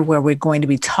webinar where we're going to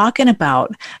be talking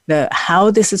about how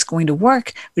this is going to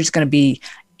work, which is going to be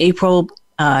April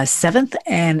 7th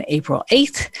and April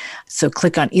 8th. So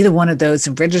click on either one of those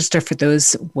and register for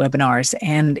those webinars.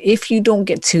 And if you don't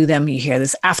get to them, you hear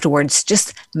this afterwards,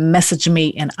 just message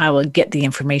me and I will get the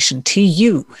information to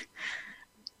you.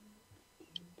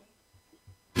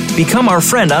 Become our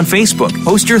friend on Facebook.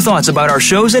 Post your thoughts about our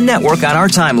shows and network on our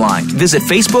timeline. Visit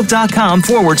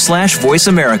facebook.com/Voice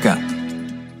America.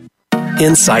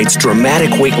 Insight's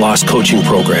dramatic weight loss coaching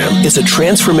program is a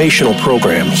transformational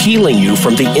program healing you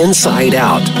from the inside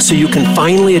out so you can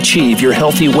finally achieve your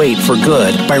healthy weight for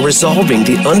good by resolving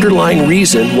the underlying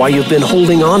reason why you've been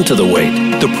holding on to the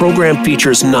weight. The program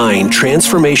features 9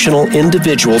 transformational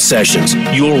individual sessions.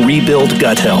 You'll rebuild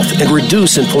gut health and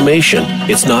reduce inflammation.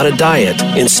 It's not a diet.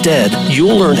 Instead,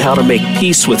 you'll learn how to make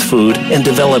peace with food and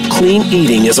develop clean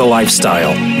eating as a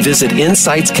lifestyle. Visit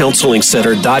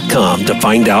InsightsCounselingCenter.com to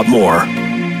find out more.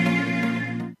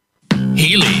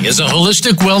 Healy is a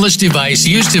holistic wellness device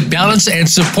used to balance and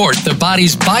support the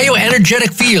body's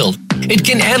bioenergetic field. It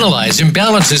can analyze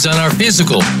imbalances on our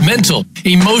physical, mental,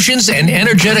 emotions, and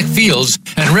energetic fields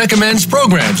and recommends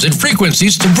programs and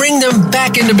frequencies to bring them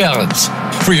back into balance.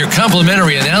 For your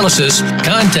complimentary analysis,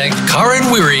 contact Karen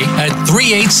Weary at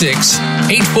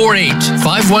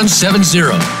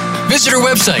 386-848-5170. Visit her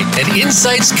website at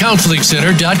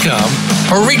InsightsCounselingCenter.com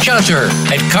or reach out to her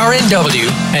at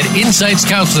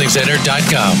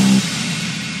KarenW@InsightsCounselingCenter.com.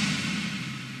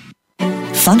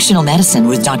 Functional Medicine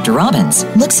with Dr. Robbins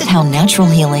looks at how natural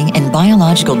healing and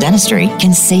biological dentistry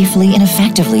can safely and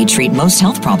effectively treat most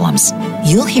health problems.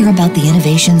 You'll hear about the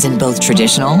innovations in both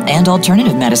traditional and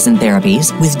alternative medicine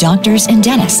therapies with doctors and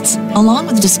dentists, along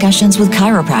with discussions with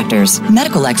chiropractors,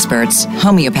 medical experts,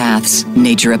 homeopaths,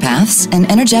 naturopaths,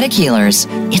 and energetic healers.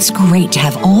 It's great to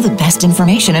have all the best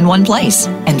information in one place.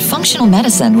 And Functional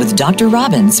Medicine with Dr.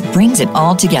 Robbins brings it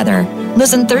all together.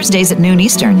 Listen Thursdays at noon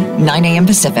Eastern, 9 a.m.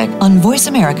 Pacific on Voice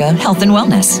America Health and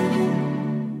Wellness.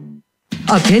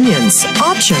 Opinions,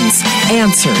 options,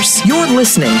 answers. You're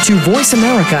listening to Voice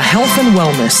America Health and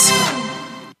Wellness.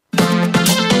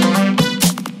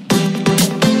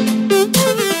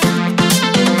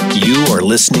 You are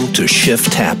listening to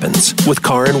Shift Happens with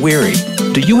Karen Weary.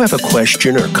 Do you have a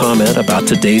question or comment about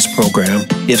today's program?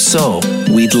 If so,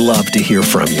 we'd love to hear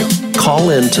from you. Call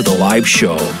in to the live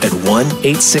show at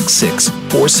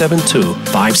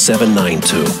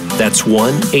 1-866-472-5792. That's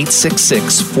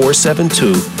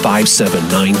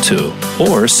 1-866-472-5792.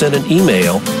 Or send an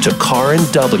email to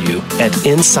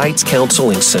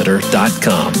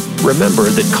KarenW@InsightsCounselingCenter.com. Remember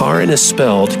that Karen is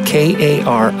spelled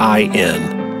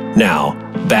Karin. Now,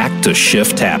 back to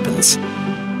Shift Happens.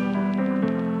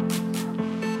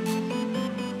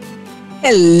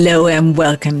 Hello and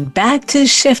welcome back to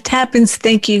Shift Happens.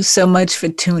 Thank you so much for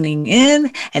tuning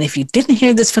in. And if you didn't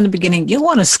hear this from the beginning, you'll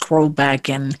want to scroll back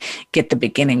and get the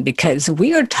beginning because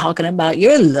we are talking about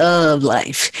your love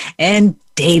life and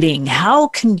dating. How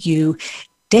can you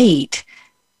date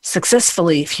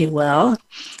successfully, if you will,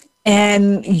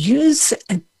 and use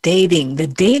the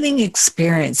dating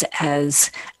experience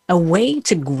as a way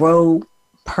to grow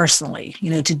personally,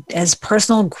 as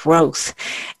personal growth.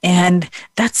 And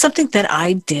that's something that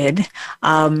I did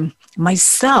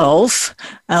myself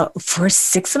for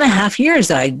 6.5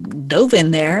 years. I dove in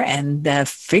there and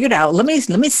figured out, let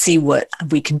me see what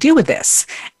we can do with this.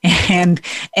 And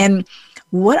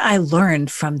what I learned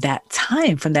from that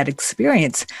time, from that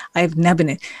experience, I've now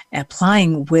been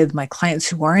applying with my clients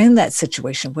who are in that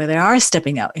situation where they are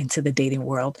stepping out into the dating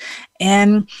world.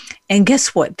 And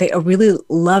guess what? They are really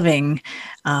loving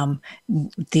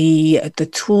the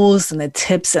tools and the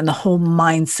tips and the whole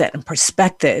mindset and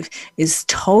perspective is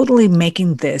totally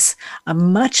making this a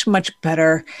much, much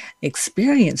better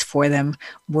experience for them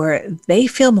where they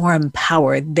feel more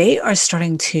empowered. They are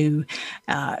starting to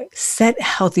set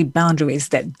healthy boundaries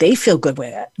that they feel good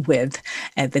with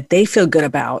and that they feel good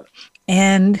about.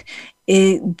 And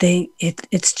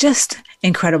it's just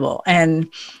incredible. And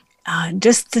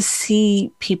just to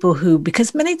see people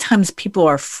because many times people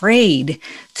are afraid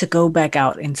to go back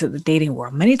out into the dating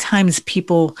world. Many times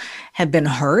people have been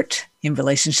hurt in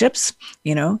relationships,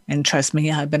 and trust me,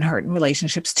 I've been hurt in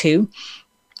relationships too.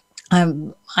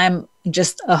 I'm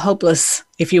just a hopeless,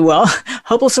 if you will,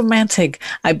 hopeless romantic.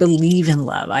 I believe in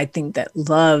love. I think that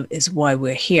love is why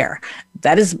we're here.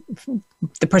 That is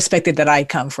the perspective that I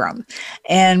come from.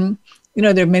 And,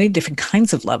 there are many different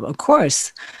kinds of love, of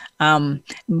course.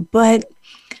 But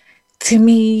to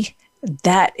me,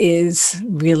 that is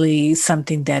really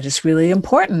something that is really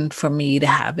important for me to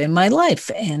have in my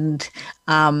life and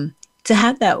to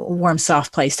have that warm,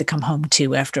 soft place to come home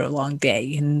to after a long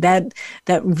day. And that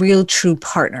real, true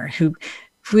partner who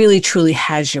really, truly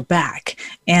has your back.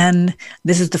 And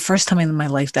this is the first time in my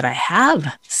life that I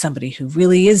have somebody who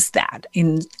really is that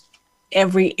in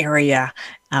every area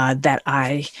that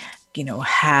I,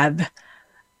 have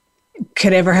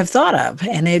could ever have thought of.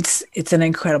 And it's an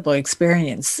incredible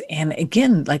experience. And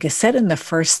again, like I said in the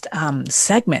first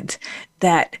segment,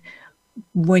 that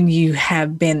when you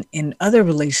have been in other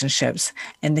relationships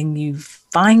and then you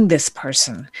find this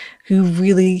person who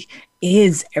really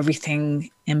is everything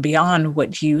and beyond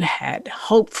what you had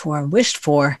hoped for and wished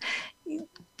for,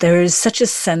 there is such a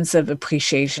sense of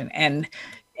appreciation. And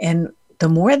the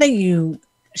more that you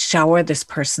shower this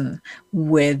person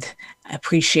with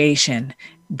appreciation,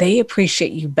 they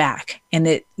appreciate you back, and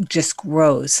it just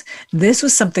grows. This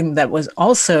was something that was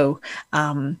also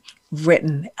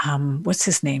written. What's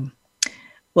his name?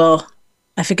 Well,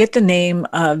 I forget the name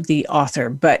of the author,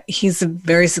 but he's a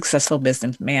very successful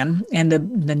businessman. And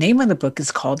the name of the book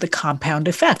is called The Compound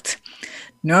Effect.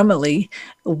 Normally,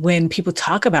 when people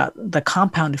talk about the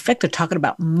compound effect, they're talking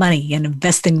about money and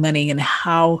investing money and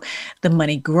how the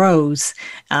money grows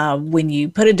when you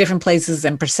put it different places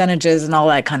and percentages and all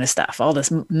that kind of stuff, all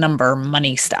this number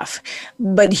money stuff.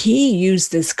 But he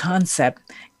used this concept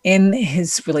in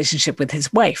his relationship with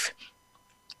his wife.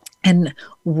 And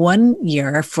one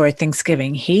year for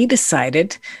Thanksgiving, he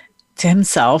decided to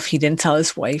himself, he didn't tell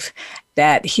his wife,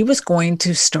 that he was going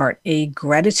to start a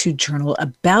gratitude journal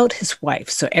about his wife.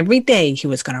 So every day he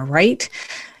was going to write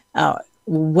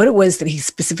what it was that he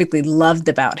specifically loved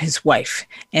about his wife.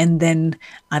 And then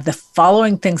the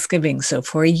following Thanksgiving, so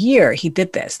for a year, he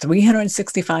did this,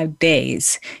 365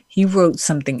 days. He wrote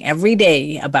something every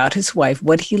day about his wife,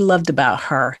 what he loved about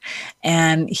her.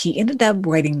 And he ended up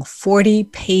writing 40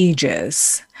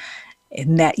 pages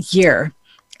in that year.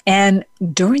 And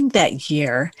during that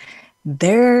year,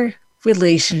 their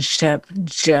relationship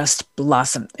just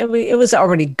blossomed. It was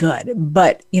already good,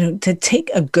 but to take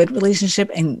a good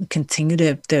relationship and continue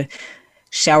to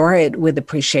shower it with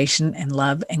appreciation and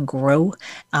love and grow,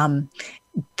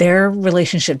 their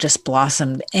relationship just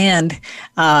blossomed. And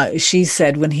she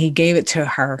said when he gave it to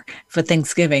her for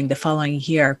Thanksgiving the following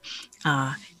year,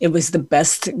 it was the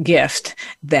best gift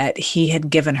that he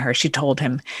had given her, she told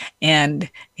him. And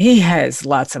he has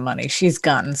lots of money. She's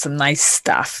gotten some nice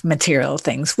stuff, material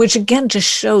things, which again just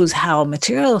shows how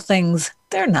material things,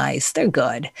 they're nice, they're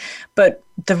good. But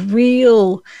the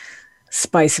real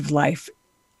spice of life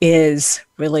is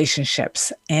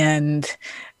relationships and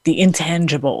the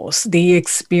intangibles, the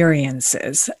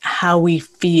experiences, how we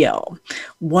feel.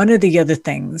 One of the other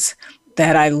things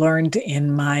that I learned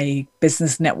in my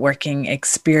business networking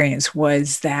experience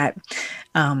was that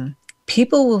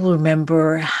people will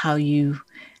remember how you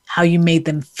made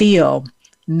them feel,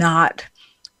 not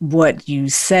what you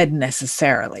said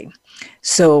necessarily.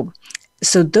 So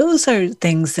those are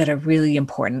things that are really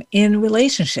important in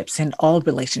relationships, in all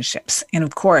relationships. And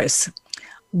of course,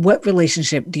 what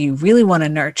relationship do you really want to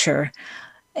nurture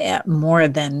more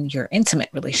than your intimate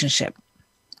relationship?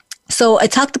 So I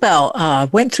talked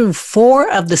about, went through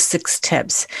 4 of the 6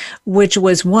 tips, which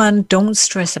was 1, don't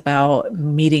stress about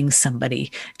meeting somebody.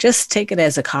 Just take it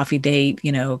as a coffee date.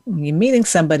 You're meeting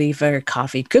somebody for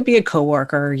coffee. Could be a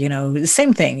coworker, the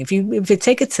same thing. If you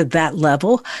take it to that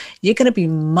level, you're going to be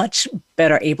much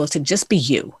better able to just be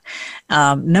you.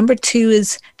 Number 2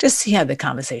 is just see how the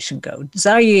conversation goes.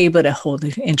 Are you able to hold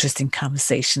an interesting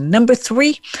conversation? Number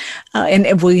 3,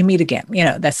 and will you meet again?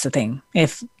 That's the thing.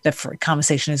 If the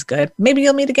conversation is good, maybe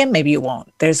you'll meet again, maybe you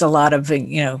won't. There's a lot of,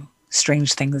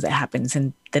 strange things that happens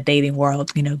in the dating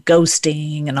world,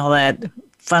 ghosting and all that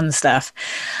fun stuff.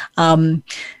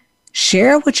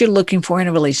 Share what you're looking for in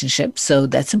a relationship. So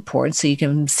that's important. So you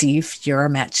can see if you're a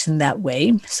match in that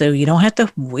way. So you don't have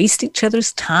to waste each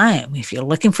other's time. If you're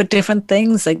looking for different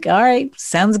things, like, all right,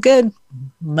 sounds good.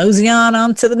 Mosey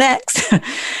on to the next.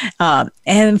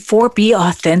 And 4, be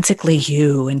authentically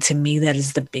you. And to me, that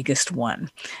is the biggest one.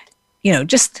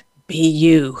 Just be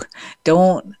you.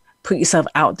 Don't put yourself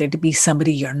out there to be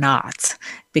somebody you're not,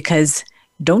 because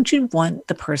don't you want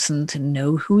the person to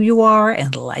know who you are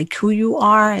and like who you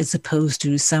are, as opposed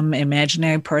to some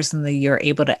imaginary person that you're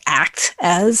able to act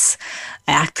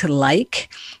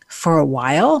like for a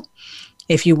while?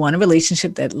 If you want a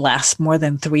relationship that lasts more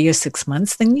than 3 or 6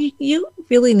 months, then you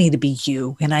really need to be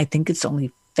you. And I think it's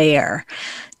only fair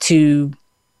to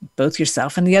both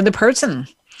yourself and the other person.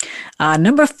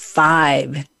 Number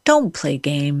 5, don't play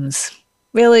games.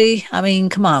 Really? I mean,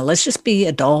 come on, let's just be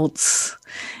adults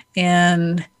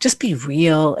and just be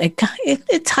real.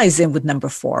 It ties in with number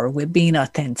 4, with being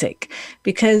authentic.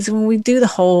 Because when we do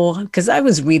because I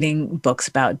was reading books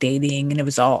about dating, and it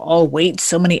was all wait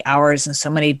so many hours and so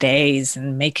many days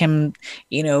and make him,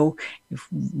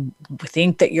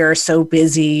 think that you're so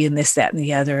busy and this, that, and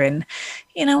the other. And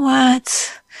you know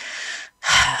what?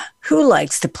 Who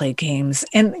likes to play games?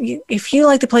 And if you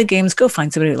like to play games, go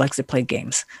find somebody who likes to play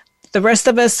games. The rest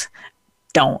of us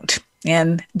don't,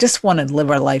 and just want to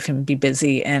live our life and be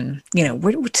busy. And,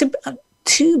 we're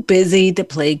too busy to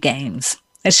play games.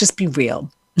 Let's just be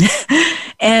real.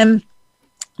 And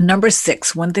number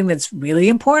 6, one thing that's really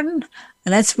important,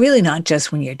 and that's really not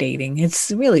just when you're dating,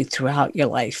 it's really throughout your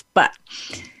life. But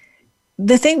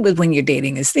the thing with when you're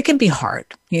dating is it can be hard.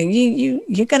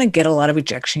 You're going to get a lot of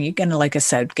rejection. You're going to, like I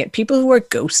said, get people who are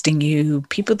ghosting you,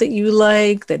 people that you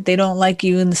like, that they don't like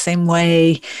you in the same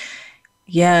way.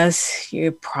 Yes,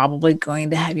 you're probably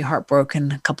going to have your heart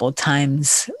broken a couple of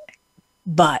times.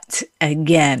 But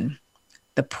again,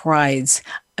 the prize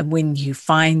when you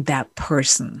find that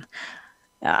person,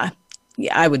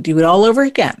 I would do it all over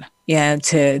again.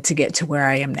 To get to where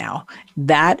I am now.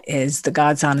 That is the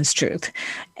God's honest truth.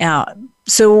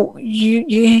 So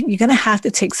you're going to have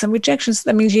to take some rejections.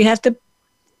 That means you have to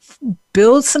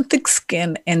build some thick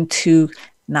skin and to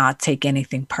not take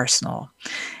anything personal,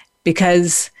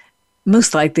 because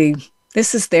most likely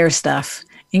this is their stuff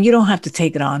and you don't have to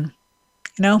take it on,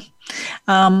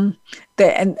 and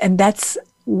that's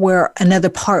where another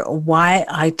part of why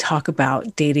I talk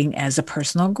about dating as a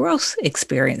personal growth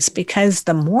experience, because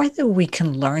the more that we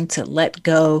can learn to let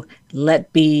go,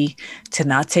 let be, to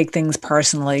not take things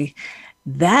personally,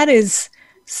 that is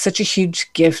such a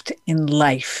huge gift in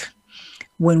life.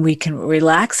 When we can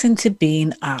relax into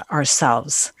being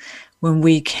ourselves, when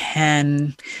we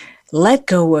can let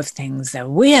go of things that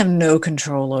we have no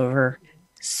control over.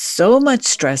 So much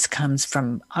stress comes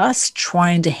from us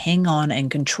trying to hang on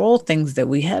and control things that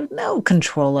we have no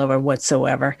control over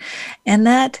whatsoever. And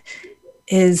that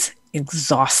is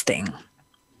exhausting.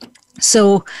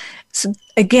 So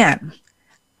again,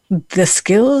 the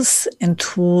skills and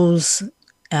tools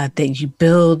that you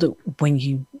build when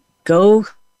you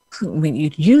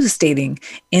use dating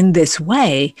in this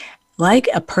way, like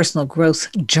a personal growth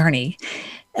journey,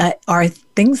 are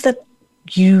things that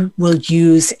you will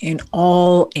use in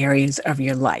all areas of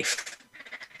your life.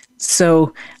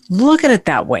 So look at it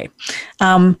that way.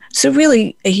 So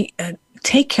really,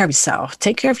 take care of yourself.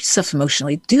 Take care of yourself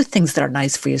emotionally. Do things that are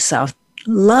nice for yourself.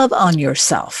 Love on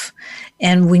yourself.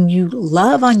 And when you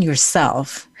love on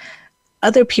yourself,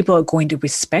 other people are going to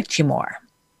respect you more.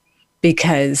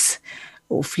 Because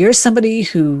if you're somebody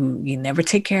who you never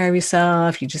take care of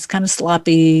yourself, you're just kind of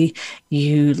sloppy,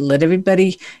 you let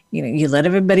everybody,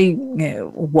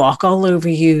 walk all over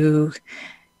you,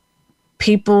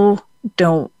 people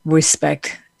don't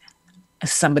respect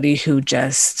somebody who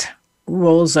just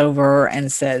rolls over and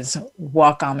says,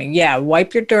 walk on me. Yeah,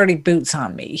 wipe your dirty boots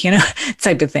on me,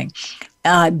 type of thing.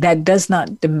 That does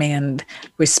not demand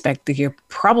respect. That you're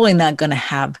probably not going to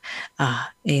have,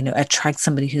 attract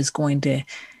somebody who's going to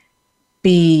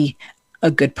be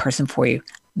a good person for you.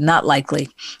 Not likely.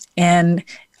 And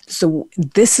so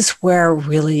this is where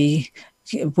really,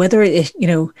 whether it,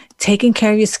 taking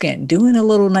care of your skin, doing a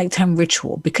little nighttime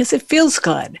ritual, because it feels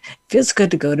good. It feels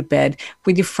good to go to bed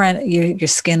with your friend, your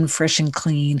skin fresh and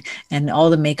clean and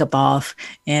all the makeup off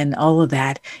and all of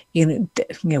that,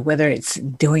 whether it's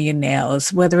doing your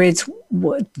nails, whether it's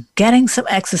getting some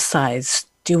exercise,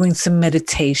 doing some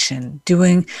meditation,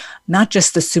 doing not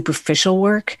just the superficial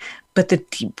work, but the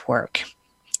deep work.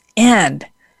 And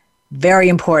very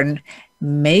important,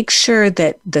 make sure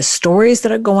that the stories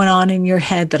that are going on in your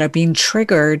head that are being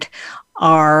triggered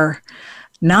are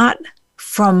not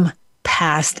from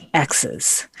past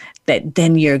exes, that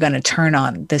then you're going to turn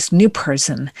on this new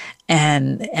person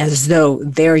and as though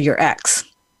they're your ex.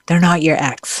 They're not your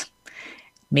ex.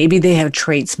 Maybe they have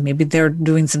traits, maybe they're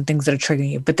doing some things that are triggering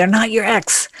you, but they're not your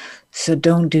ex. So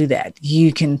don't do that.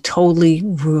 You can totally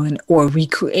ruin or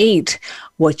recreate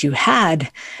what you had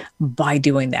by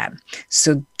doing that.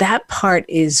 So that part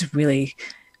is really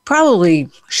probably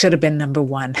should have been number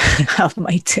 1 of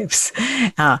my tips.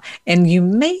 And you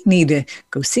may need to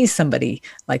go see somebody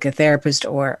like a therapist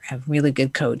or a really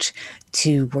good coach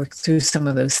to work through some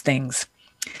of those things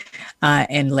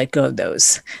and let go of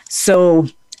those. So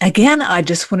again, I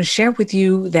just want to share with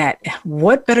you that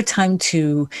what better time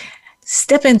to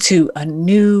step into a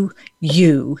new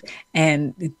you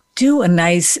and do a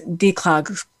nice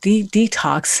detox,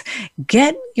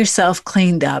 get yourself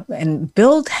cleaned up and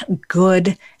build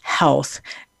good health,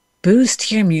 boost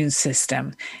your immune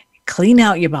system, clean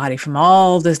out your body from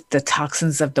all the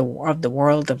toxins of the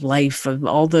world of life, of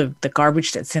all the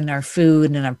garbage that's in our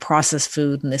food and our processed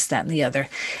food and this, that, and the other,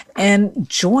 and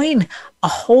join a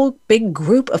whole big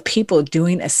group of people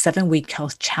doing a 7-week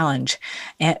health challenge.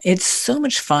 And it's so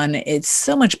much fun. It's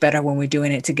so much better when we're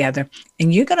doing it together.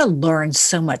 And you're going to learn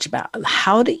so much about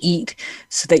how to eat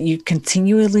so that you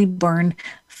continually burn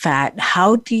fat?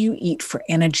 How do you eat for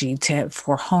energy,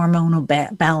 for hormonal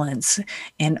balance,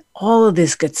 and all of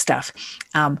this good stuff?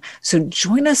 So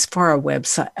join us for our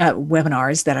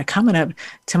webinars that are coming up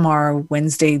tomorrow,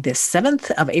 Wednesday, the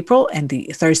 7th of April, and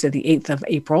the Thursday, the 8th of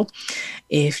April.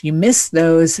 If you missed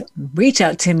those, reach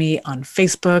out to me on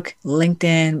Facebook,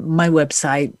 LinkedIn, my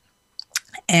website,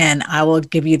 and I will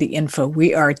give you the info.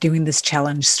 We are doing this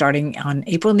challenge starting on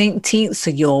April 19th, so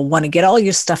you'll want to get all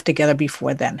your stuff together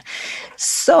before then.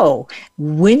 So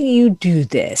when you do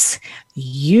this,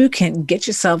 you can get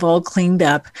yourself all cleaned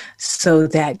up so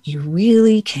that you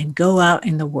really can go out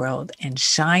in the world and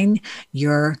shine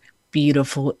your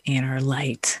beautiful inner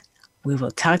light. We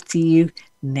will talk to you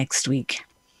next week.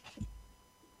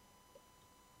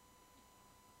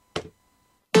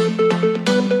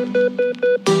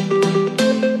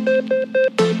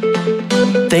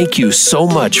 Thank you so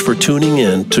much for tuning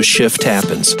in to Shift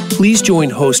Happens. Please join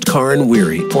host Karen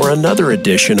Weary for another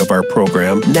edition of our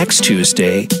program next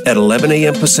Tuesday at 11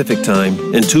 a.m. Pacific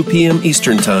Time and 2 p.m.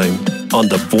 Eastern Time on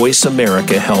the Voice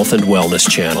America Health and Wellness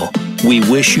channel. We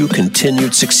wish you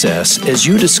continued success as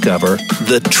you discover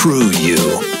the true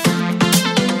you.